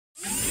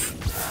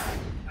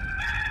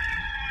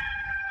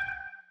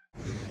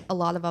a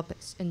lot of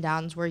ups and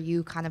downs where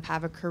you kind of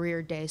have a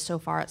career day so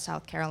far at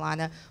South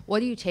Carolina. What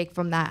do you take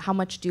from that? How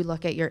much do you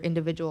look at your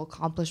individual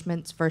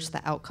accomplishments versus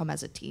the outcome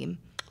as a team?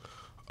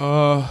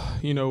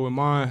 With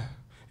my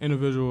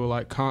individual,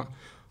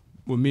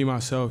 with me,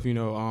 myself, I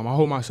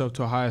hold myself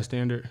to a higher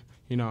standard,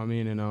 you know what I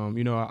mean? And,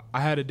 I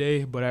had a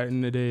day, but at the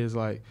end of the day, it's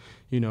like,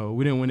 we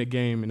didn't win the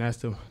game, and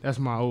that's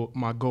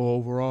my goal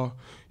overall,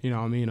 you know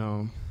what I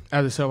mean?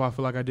 As a self, I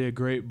feel like I did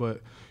great,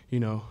 but,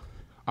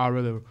 I'd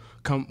rather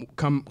come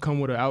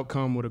with an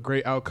outcome, with a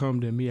great outcome,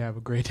 than me have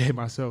a great day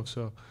myself.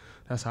 So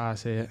that's how I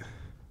say it.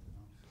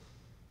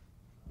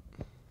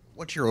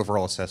 What's your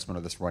overall assessment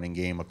of this running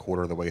game a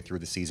quarter of the way through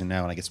the season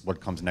now, and I guess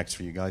what comes next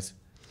for you guys?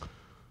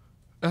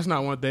 That's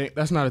not one thing.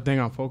 That's not a thing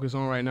I'm focused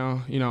on right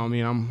now. You know what I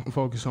mean? I'm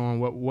focused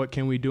on what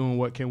can we do and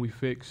what can we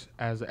fix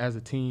as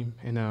a team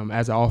and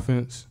as an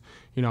offense,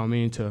 you know what I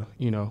mean, to,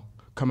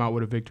 come out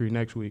with a victory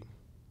next week.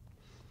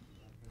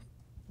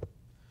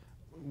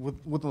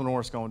 With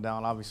Lenore's going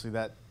down, obviously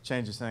that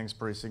changes things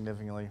pretty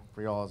significantly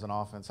for y'all as an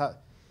offense.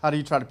 How do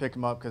you try to pick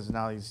him up, because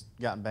now he's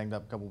gotten banged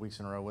up a couple weeks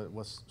in a row?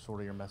 What's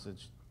sort of your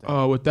message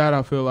there? With that,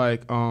 I feel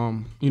like,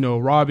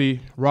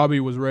 Robbie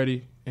was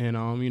ready,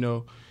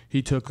 and,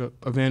 he took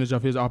advantage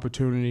of his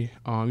opportunity.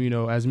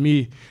 As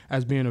being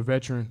a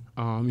veteran,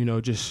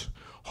 just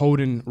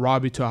holding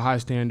Robbie to a high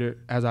standard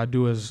as I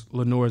do as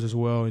Lenore's as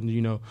well,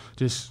 and,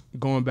 just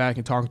going back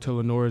and talking to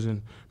Lenore's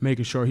and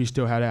making sure he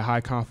still had that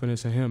high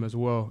confidence in him as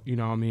well, you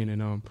know what I mean?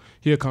 And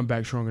he'll come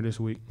back stronger this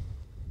week.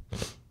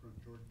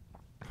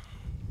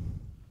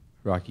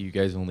 Rocky, you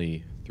guys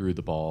only threw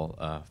the ball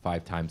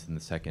 5 times in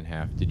the second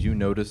half. Did you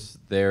notice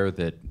there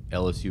that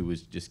LSU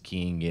was just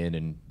keying in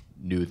and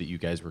knew that you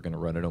guys were going to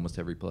run it almost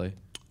every play?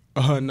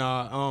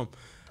 Nah.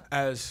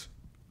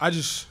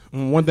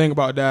 One thing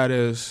about that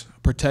is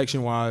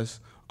protection-wise,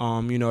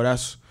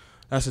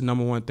 that's the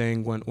number one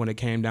thing when it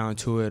came down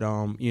to it.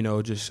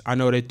 I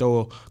know they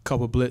throw a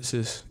couple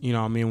blitzes, you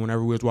know what I mean,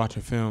 whenever we was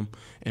watching film.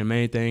 And the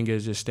main thing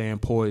is just staying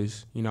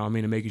poised, you know what I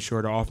mean, and making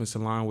sure the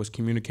offensive line was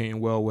communicating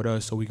well with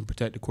us so we can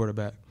protect the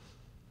quarterback.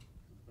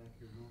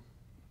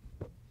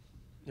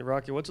 Yeah,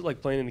 Rocky, what's it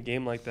like playing in a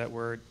game like that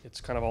where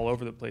it's kind of all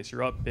over the place?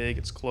 You're up big,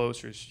 it's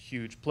close, there's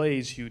huge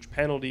plays, huge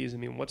penalties. I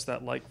mean, what's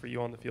that like for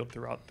you on the field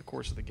throughout the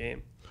course of the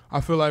game? I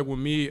feel like with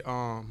me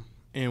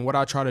and what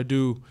I try to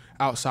do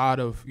outside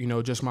of,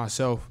 just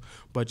myself,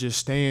 but just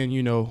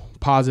staying,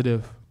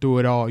 positive through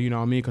it all, you know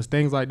what I mean? Because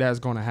things like that is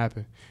going to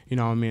happen, you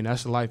know what I mean?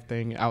 That's a life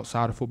thing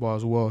outside of football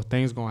as well.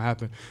 Things going to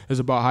happen. It's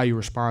about how you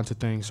respond to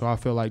things. So I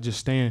feel like just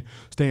staying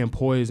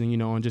poised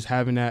and, and just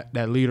having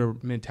that leader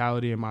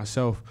mentality in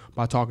myself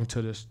by talking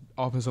to this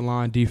offensive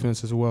line,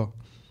 defense as well.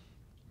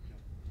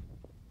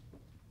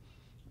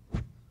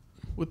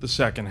 With the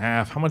second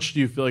half, how much do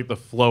you feel like the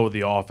flow of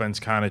the offense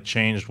kind of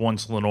changed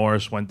once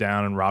Lenore's went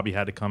down and Robbie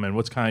had to come in?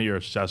 What's kind of your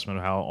assessment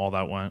of how all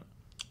that went?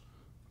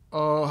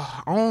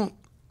 I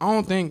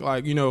don't think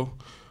I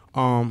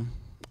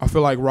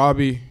feel like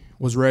Robbie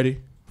was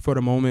ready for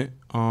the moment.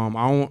 I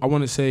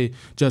want to say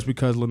just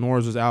because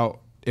Lenore's was out,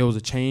 it was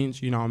a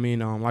change, you know what I mean?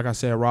 Like I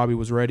said, Robbie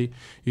was ready,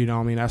 you know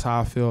what I mean? That's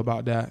how I feel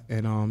about that.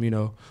 And,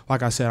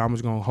 like I said, I'm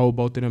just going to hold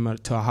both of them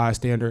to a high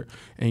standard.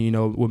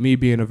 And, with me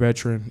being a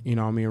veteran, you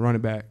know what I mean,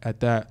 running back at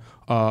that,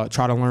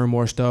 try to learn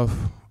more stuff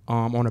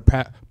on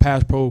the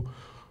pass pro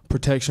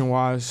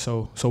protection-wise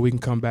so we can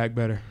come back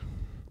better.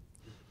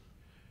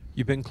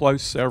 You've been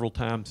close several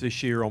times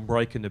this year on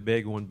breaking the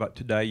big one, but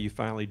today you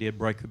finally did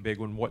break the big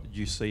one. What did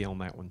you see on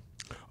that one?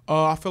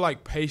 I feel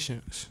like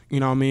patience, you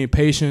know what I mean?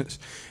 Patience.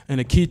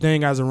 And the key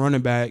thing as a running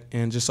back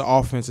and just the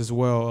offense as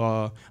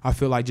well, I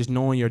feel like just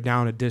knowing you're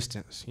down a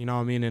distance, you know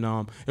what I mean?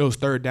 And it was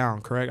third down,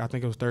 correct? I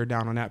think it was third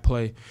down on that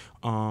play.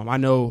 I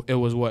know it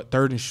was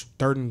third and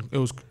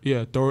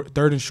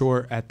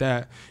short at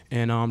that.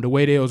 And the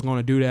way they was going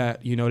to do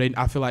that,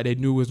 I feel like they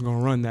knew it was going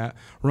to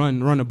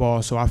run the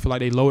ball. So I feel like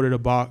they loaded the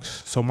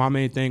box. So my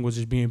main thing was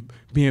just being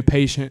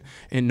patient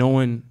and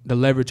knowing the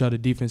leverage of the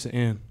defensive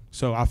end.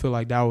 So I feel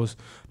like that was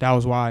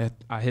why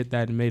I hit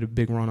that and made a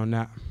big run on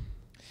that.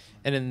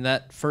 And in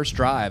that first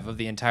drive of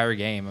the entire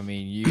game, I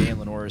mean, you and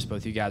Lenore's,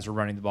 both you guys were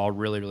running the ball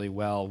really, really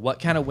well. What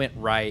kind of went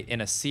right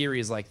in a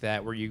series like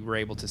that where you were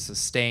able to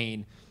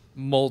sustain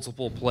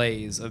multiple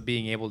plays of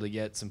being able to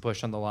get some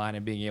push on the line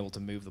and being able to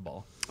move the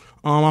ball?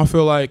 I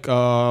feel like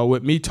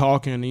with me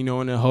talking, in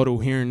the huddle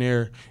here and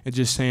there, and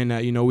just saying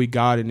that, we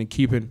got it and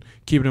keeping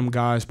them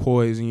guys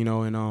poised,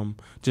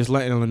 and just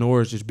letting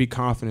Lenore's just be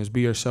confident,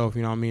 be yourself,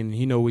 you know what I mean?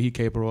 He know what he's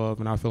capable of,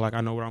 and I feel like I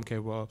know what I'm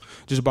capable of.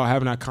 Just about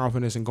having that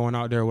confidence and going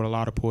out there with a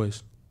lot of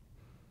poise.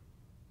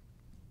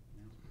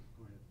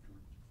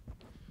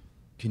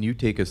 Can you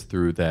take us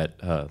through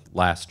that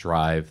last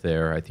drive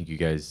there? I think you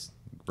guys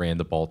ran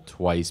the ball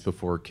twice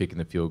before kicking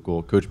the field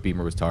goal. Coach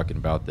Beamer was talking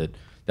about that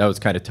was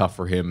kind of tough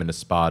for him in a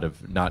spot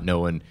of not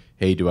knowing,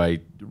 hey, do I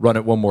run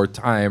it one more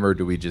time or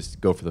do we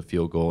just go for the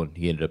field goal? And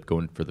he ended up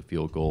going for the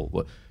field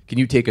goal. Can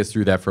you take us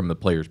through that from the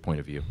player's point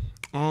of view?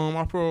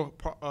 I feel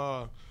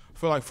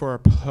like for a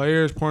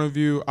player's point of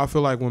view, I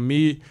feel like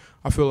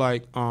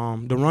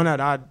the run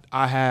that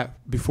I had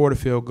before the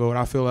field goal,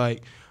 I feel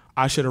like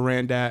I should have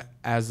ran that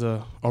as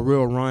a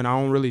real run. I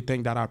don't really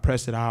think that I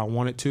pressed it how I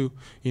wanted to.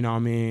 You know what I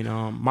mean?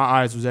 My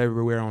eyes was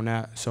everywhere on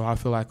that. So I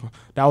feel like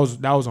that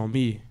was on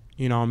me.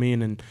 You know what I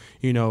mean? And,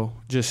 you know,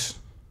 just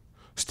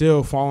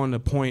still following the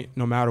point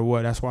no matter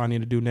what. That's what I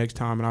need to do next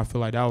time. And I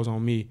feel like that was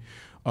on me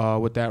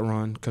with that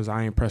run because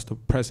I ain't press it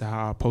how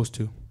I was supposed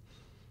to.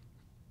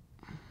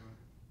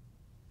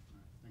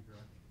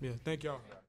 Yeah, thank y'all.